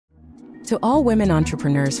To all women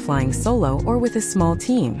entrepreneurs flying solo or with a small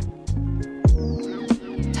team.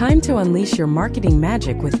 Time to unleash your marketing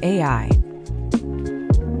magic with AI.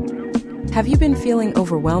 Have you been feeling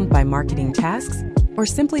overwhelmed by marketing tasks, or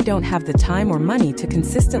simply don't have the time or money to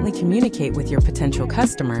consistently communicate with your potential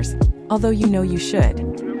customers, although you know you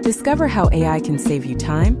should? Discover how AI can save you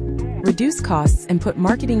time, reduce costs, and put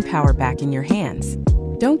marketing power back in your hands.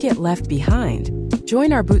 Don't get left behind.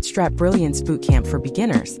 Join our Bootstrap Brilliance Bootcamp for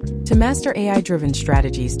beginners to master AI-driven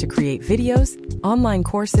strategies to create videos, online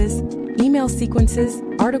courses, email sequences,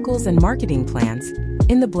 articles, and marketing plans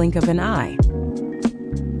in the blink of an eye.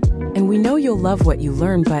 And we know you'll love what you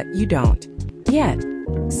learn, but you don't yet.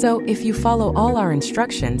 So if you follow all our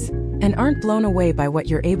instructions and aren't blown away by what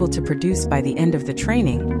you're able to produce by the end of the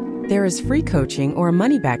training, there is free coaching or a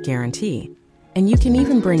money-back guarantee. And you can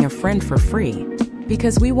even bring a friend for free,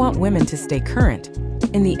 because we want women to stay current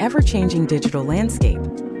in the ever-changing digital landscape.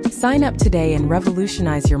 Sign up today and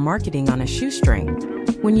revolutionize your marketing on a shoestring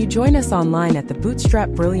when you join us online at the Bootstrap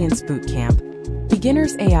Brilliance Bootcamp,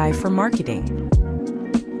 Beginner's AI for Marketing.